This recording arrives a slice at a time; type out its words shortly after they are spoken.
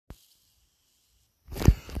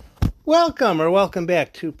Welcome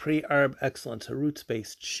back to Pre-Arb Excellence, a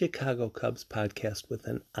roots-based Chicago Cubs podcast with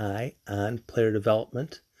an eye on player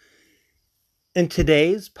development. In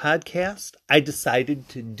today's podcast, I decided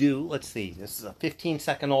to do, this is a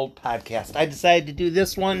 15-second old podcast. I decided to do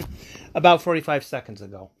this one about 45 seconds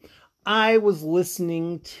ago. I was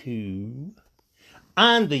listening to,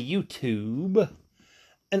 on the YouTube,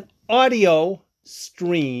 an audio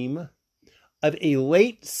stream of a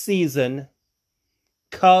late season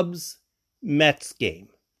Cubs-Mets game.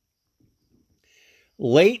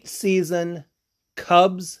 Late season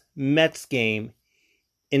Cubs-Mets game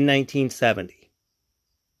in 1970.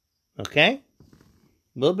 Okay?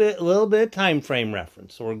 A little bit of time frame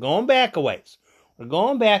reference. So we're going back a ways.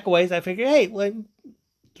 I figured, hey,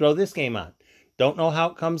 throw this game on. Don't know how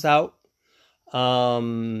it comes out.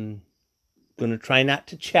 Gonna try not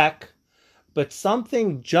to check. But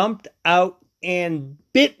something jumped out and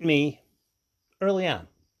bit me early on.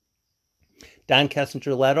 Don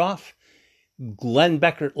Kessinger led off. Glenn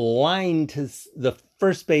Beckert lined to the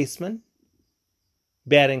first baseman,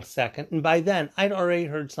 batting second. And by then, I'd already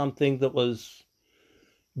heard something that was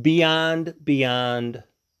beyond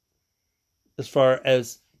as far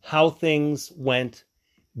as how things went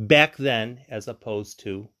back then as opposed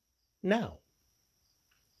to now.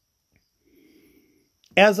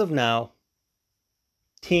 As of now,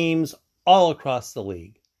 teams all across the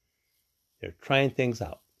league, they're trying things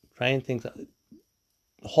out.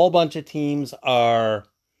 A whole bunch of teams are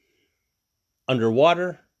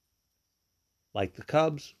underwater, like the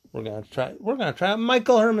Cubs. We're gonna try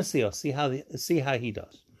Michael Hermosillo. See how he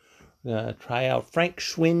does. We're gonna try out Frank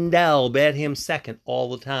Schwindel. Bat him second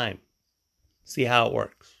all the time. See how it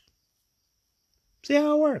works.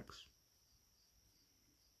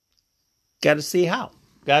 Got to see how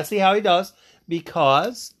he does,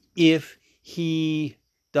 because if he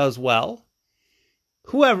does well,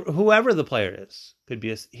 whoever the player is, could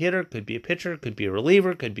be a hitter, could be a pitcher, could be a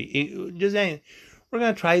reliever, could be just anything. We're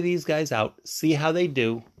going to try these guys out, see how they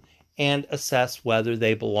do, and assess whether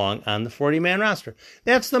they belong on the 40-man roster.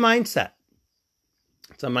 That's the mindset.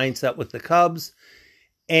 It's a mindset with the Cubs,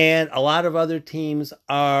 and a lot of other teams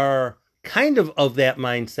are kind of that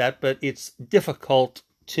mindset, but it's difficult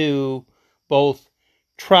to both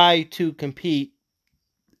try to compete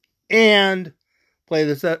and play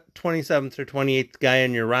the 27th or 28th guy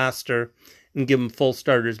on your roster and give him full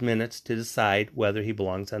starters minutes to decide whether he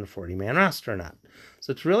belongs on a 40-man roster or not.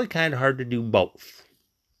 So it's really kind of hard to do both.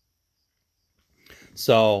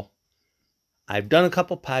 So I've done a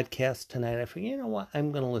couple podcasts tonight. I figured, you know what?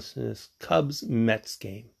 I'm going to listen to this Cubs-Mets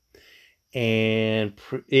game. And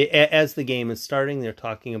as the game is starting, they're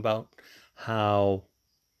talking about how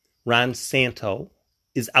Ron Santo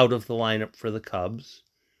is out of the lineup for the Cubs,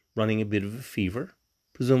 running a bit of a fever.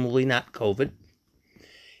 Presumably not COVID.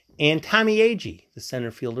 And Tommy Agee, the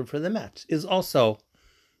center fielder for the Mets, is also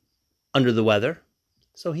under the weather.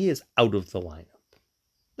 So he is out of the lineup.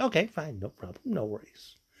 Okay, fine, no problem, no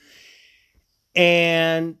worries.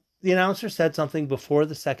 And the announcer said something before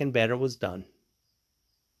the second batter was done.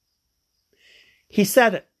 He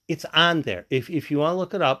said it. It's on there. If you want to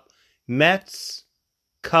look it up, Mets,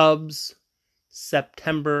 Cubs,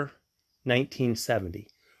 September 1970.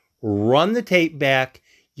 Run the tape back.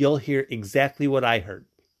 You'll hear exactly what I heard.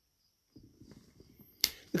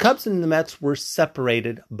 The Cubs and the Mets were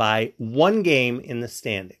separated by one game in the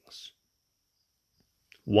standings.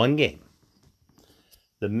 One game.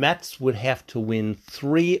 The Mets would have to win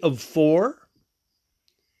 3 of 4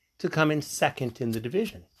 to come in second in the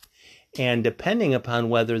division. And depending upon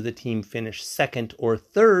whether the team finished second or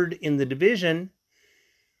third in the division,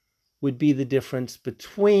 would be the difference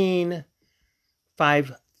between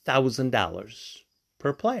 $5,000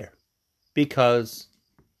 per player. Because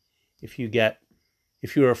if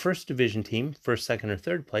you're a first division team, first, second, or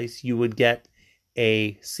third place, you would get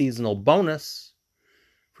a seasonal bonus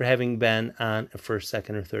for having been on a first,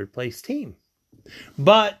 second, or third place team.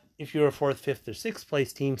 But if you're a fourth, fifth, or sixth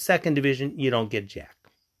place team, second division, you don't get jack.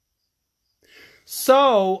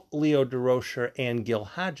 So Leo Durocher and Gil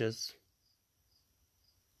Hodges.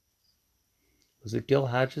 Was it Gil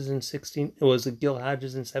Hodges in 16? Was it Gil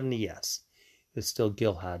Hodges in 70? Yes. It was still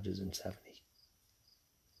Gil Hodges in 70.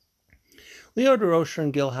 Leo Durocher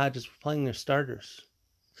and Gil Hodges were playing their starters.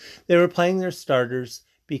 They were playing their starters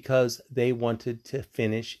because they wanted to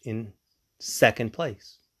finish in second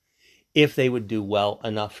place. If they would do well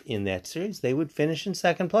enough in that series, they would finish in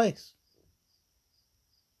second place.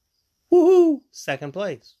 Woohoo! Second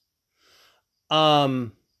place.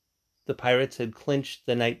 The Pirates had clinched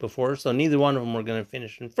the night before, so neither one of them were going to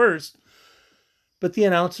finish in first. But the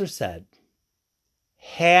announcer said,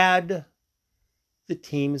 had the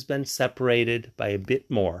team's been separated by a bit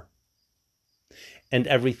more, and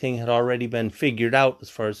everything had already been figured out as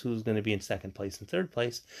far as who's going to be in second place and third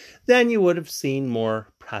place, then you would have seen more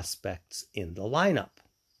prospects in the lineup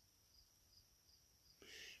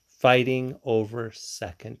fighting over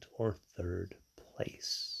second or third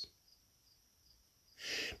place.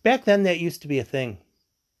 Back then, that used to be a thing.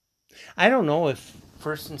 I don't know if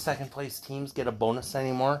first and second place teams get a bonus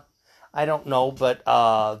anymore. I don't know, but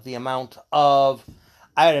the amount of,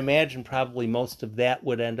 I'd imagine probably most of that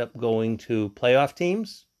would end up going to playoff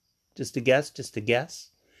teams. Just a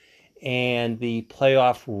guess. And the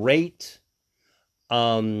playoff rate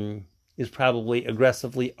is probably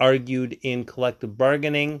aggressively argued in collective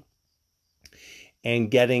bargaining.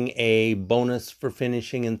 And getting a bonus for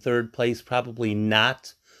finishing in third place, probably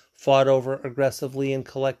not fought over aggressively in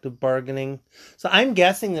collective bargaining. So I'm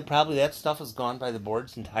guessing that probably that stuff is gone by the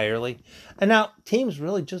boards entirely. And now teams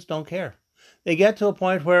really just don't care. They get to a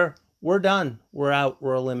point where we're done, we're out,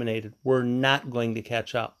 we're eliminated. We're not going to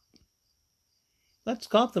catch up. Let's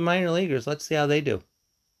call up the minor leaguers. Let's see how they do.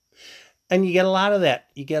 And you get a lot of that.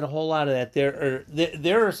 You get a whole lot of that.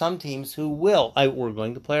 There are some teams who will. We're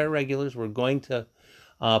going to play our regulars. We're going to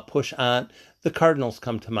push on. The Cardinals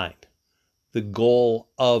come to mind. The goal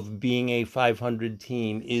of being a 500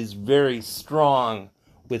 team is very strong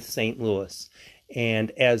with St. Louis.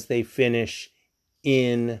 And as they finish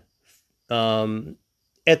in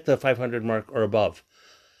at the 500 mark or above,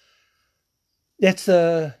 that's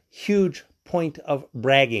a huge point of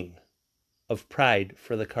bragging, of pride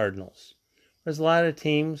for the Cardinals. Whereas a lot of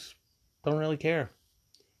teams don't really care.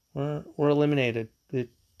 We're eliminated. It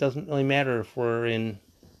doesn't really matter if we're in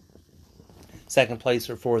second place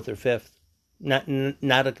or fourth or fifth. Not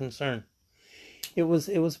a concern. It was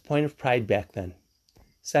a point of pride back then.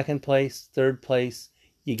 Second place, third place,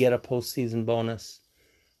 you get a postseason bonus.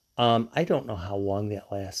 I don't know how long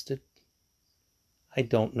that lasted. I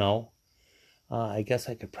don't know. I guess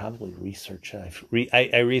I could probably research it.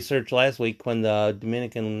 I researched last week when the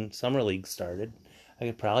Dominican Summer League started. I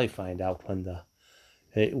could probably find out when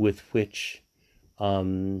with which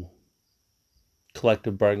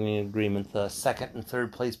collective bargaining agreement the second and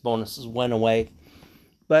third place bonuses went away.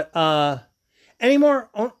 But anymore,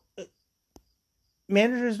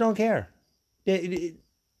 managers don't care.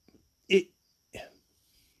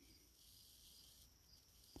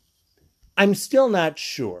 I'm still not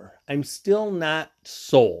sure. I'm still not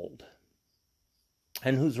sold.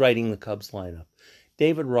 And who's writing the Cubs lineup?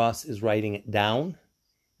 David Ross is writing it down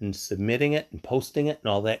and submitting it and posting it and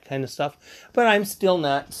all that kind of stuff. But I'm still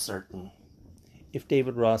not certain if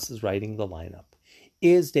David Ross is writing the lineup.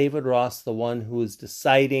 Is David Ross the one who is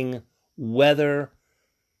deciding whether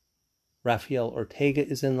Rafael Ortega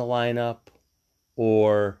is in the lineup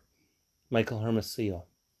or Michael Hermosillo?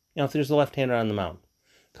 You know, if there's a left-hander on the mound.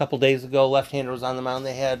 A couple days ago, left-hander was on the mound.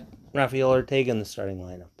 They had Rafael Ortega in the starting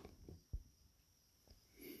lineup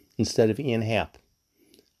instead of Ian Happ.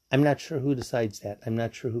 I'm not sure who decides that. I'm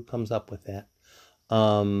not sure who comes up with that.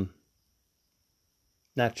 Not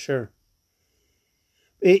sure.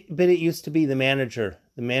 But it used to be the manager.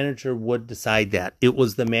 The manager would decide that. It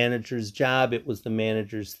was the manager's job. It was the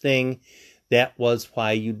manager's thing. That was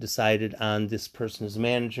why you decided on this person as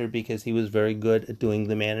manager, because he was very good at doing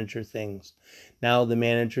the manager things. Now the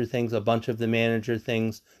manager things, a bunch of the manager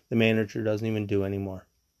things, the manager doesn't even do anymore.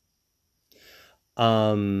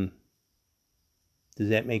 Does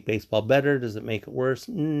that make baseball better? Does it make it worse?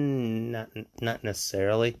 Not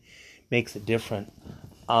necessarily. Makes it different.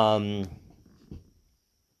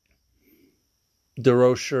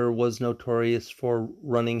 DeRocher was notorious for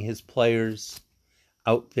running his players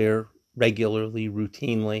out there regularly,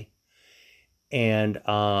 routinely. And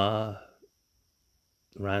Ron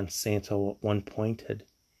Santo at one point had, I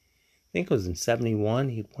think it was in 71,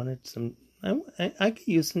 he wanted some, I could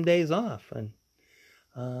use some days off. And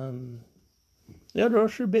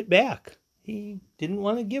DeRocher bit back. He didn't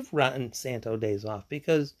want to give Ron Santo days off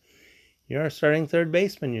because you're our starting third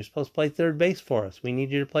baseman. You're supposed to play third base for us. We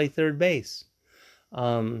need you to play third base.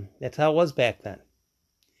 That's how it was back then.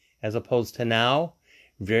 As opposed to now,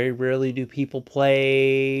 very rarely do people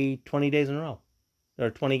play 20 days in a row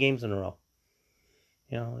or 20 games in a row.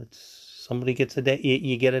 You know, it's somebody gets a day,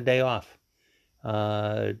 you get a day off.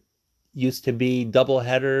 Used to be double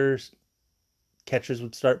headers. Catchers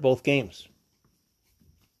would start both games.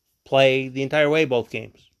 Play the entire way both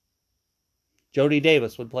games. Jody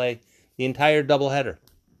Davis would play the entire doubleheader.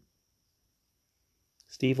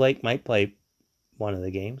 Steve Lake might play one of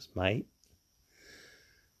the games, might.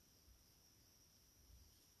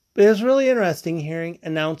 But it was really interesting hearing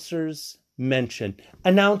announcers mention.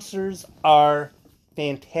 Announcers are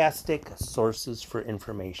fantastic sources for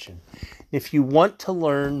information. If you want to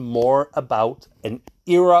learn more about an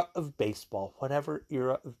era of baseball, whatever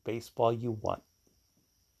era of baseball you want,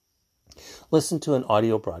 listen to an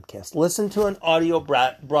audio broadcast. Listen to an audio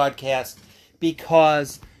broadcast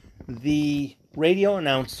because the radio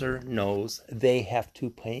announcer knows they have to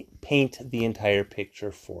paint the entire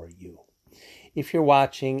picture for you. If you're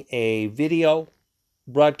watching a video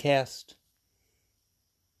broadcast,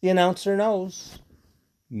 the announcer knows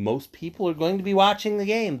most people are going to be watching the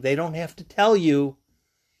game. They don't have to tell you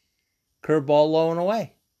curveball low and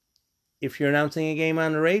away. If you're announcing a game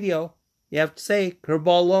on the radio, you have to say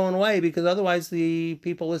curveball low and away because otherwise the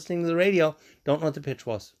people listening to the radio don't know what the pitch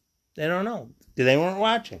was. They don't know. They weren't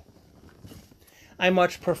watching. I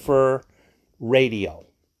much prefer radio.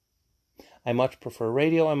 I much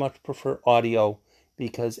prefer audio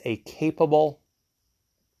because a capable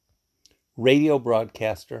radio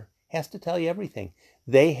broadcaster has to tell you everything.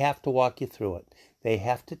 They have to walk you through it. They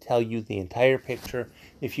have to tell you the entire picture.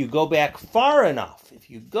 If you go back far enough,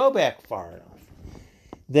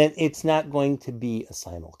 then it's not going to be a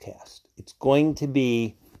simulcast. It's going to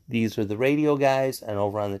be, these are the radio guys, and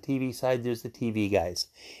over on the TV side, there's the TV guys.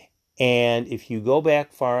 And if you go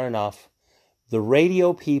back far enough, the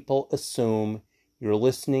radio people assume you're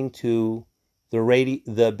listening to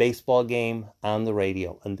the baseball game on the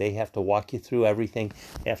radio, and they have to walk you through everything.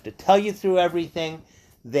 They have to tell you through everything.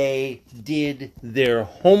 They did their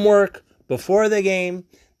homework before the game.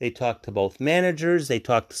 They talked to both managers. They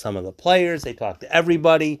talked to some of the players. They talked to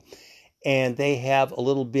everybody. And they have a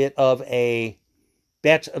little bit of a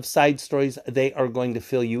batch of side stories they are going to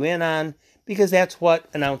fill you in on because that's what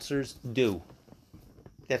announcers do.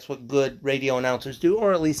 That's what good radio announcers do,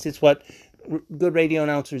 or at least it's what good radio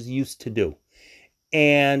announcers used to do.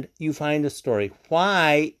 And you find a story.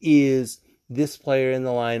 Why is this player in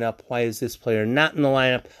the lineup? Why is this player not in the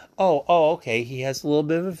lineup? Oh, okay. He has a little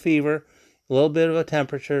bit of a fever, a little bit of a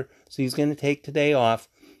temperature, so he's going to take today off.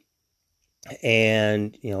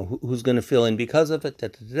 And, who's going to fill in because of it?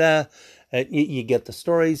 You get the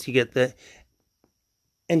stories,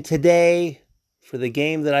 and today, for the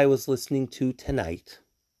game that I was listening to tonight,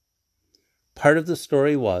 part of the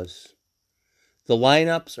story was the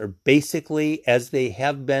lineups are basically as they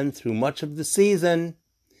have been through much of the season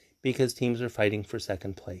because teams are fighting for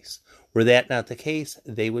second place. Were that not the case,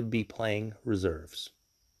 they would be playing reserves.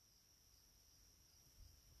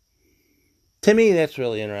 To me, that's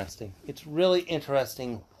really interesting. It's really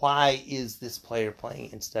interesting. Why is this player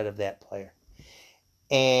playing instead of that player?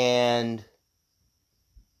 And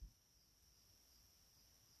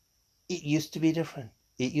it used to be different.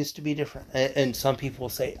 And some people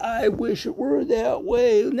say, I wish it were that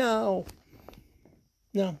way. No,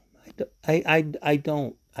 I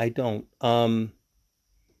don't.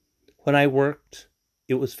 When I worked,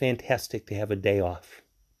 it was fantastic to have a day off.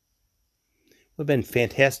 It would have been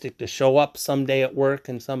fantastic to show up someday at work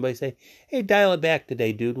and somebody say, hey, dial it back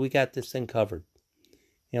today, dude. We got this thing covered.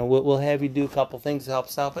 We'll have you do a couple things to help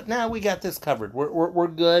us out, but now we got this covered. We're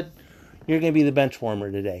good. You're going to be the bench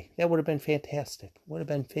warmer today. That would have been fantastic. But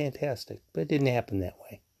it didn't happen that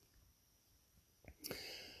way.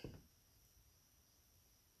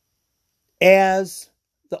 As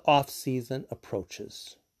the off-season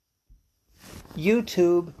approaches,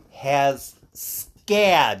 YouTube has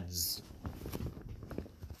scads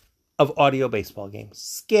of audio baseball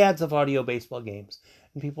games.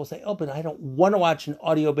 And people say, oh, but I don't want to watch an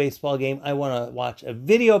audio baseball game. I want to watch a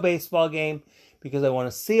video baseball game because I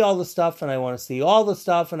want to see all the stuff, and I want to see all the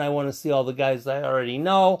stuff, and I want to see all the guys that I already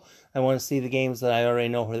know. I want to see the games that I already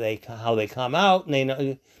know how they come out, and they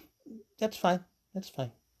know. That's fine.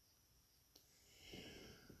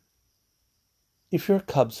 If you're a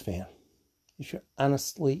Cubs fan, if you're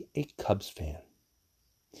honestly a Cubs fan,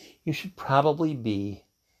 you should probably be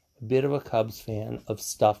a bit of a Cubs fan of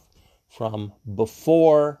stuff from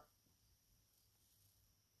before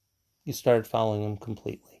you started following them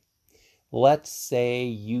completely. Let's say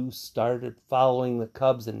you started following the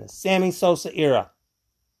Cubs in the Sammy Sosa era.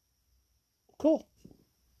 Cool.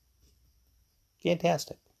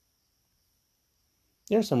 Fantastic.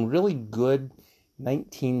 There's some really good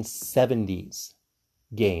 1970s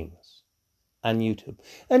games on YouTube.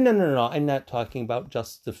 And no, I'm not talking about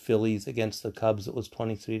just the Phillies against the Cubs. It was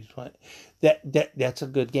 23-20. That's a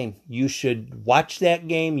good game. You should watch that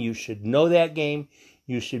game. You should know that game.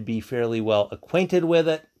 You should be fairly well acquainted with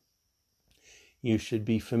it. You should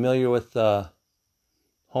be familiar with the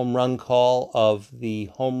home run call of the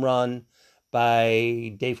home run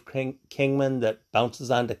by Dave Kingman that bounces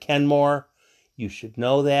onto Kenmore. You should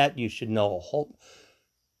know that. You should know a whole...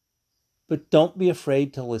 But don't be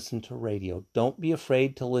afraid to listen to radio. Don't be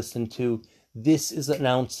afraid to listen to this is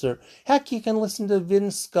announcer. Heck, you can listen to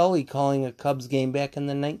Vin Scully calling a Cubs game back in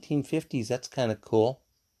the 1950s. That's kind of cool.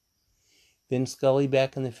 Vin Scully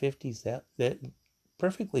back in the 50s. That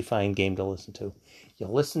perfectly fine game to listen to. You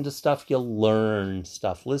listen to stuff, you learn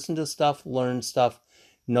stuff. Listen to stuff, learn stuff,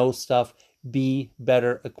 know stuff. Be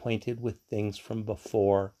better acquainted with things from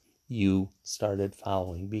before you started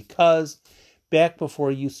following. Because back before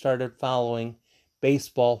you started following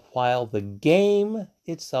baseball, while the game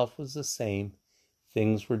itself was the same,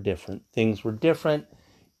 things were different. Things were different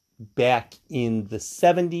back in the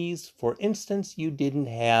 70s. For instance, you didn't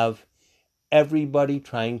have everybody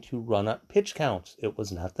trying to run up pitch counts. It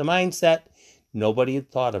was not the mindset. Nobody had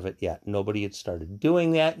thought of it yet. Nobody had started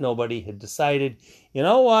doing that. Nobody had decided, you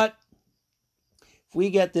know what? If we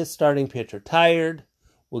get this starting pitcher tired,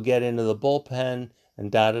 we'll get into the bullpen and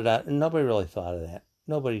da-da-da. And nobody really thought of that.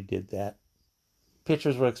 Nobody did that.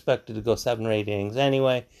 Pitchers were expected to go 7 or 8 innings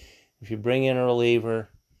anyway. If you bring in a reliever,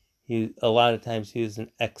 a lot of times he was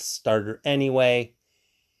an ex-starter anyway.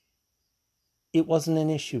 It wasn't an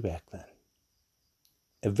issue back then.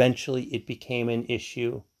 Eventually, it became an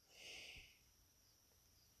issue.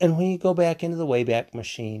 And when you go back into the Wayback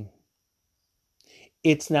Machine,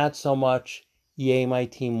 it's not so much, yay, my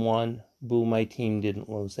team won, boo, my team didn't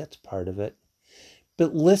lose. That's part of it.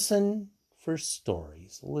 But listen for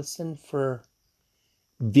stories. Listen for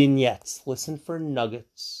vignettes. Listen for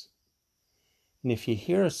nuggets. And if you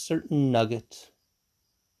hear a certain nugget,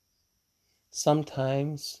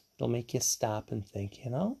 sometimes it'll make you stop and think,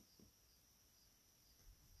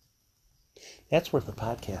 that's worth a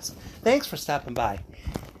podcast. Thanks for stopping by.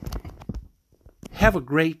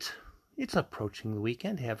 It's approaching the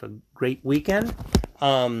weekend. Have a great weekend.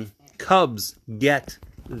 Cubs get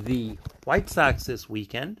the White Sox this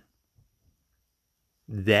weekend.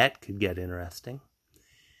 That could get interesting.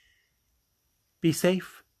 Be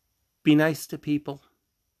safe. Be nice to people.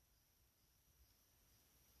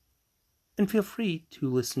 And feel free to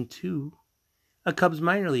listen to a Cubs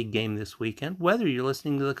minor league game this weekend, whether you're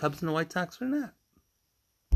listening to the Cubs and the White Sox or not.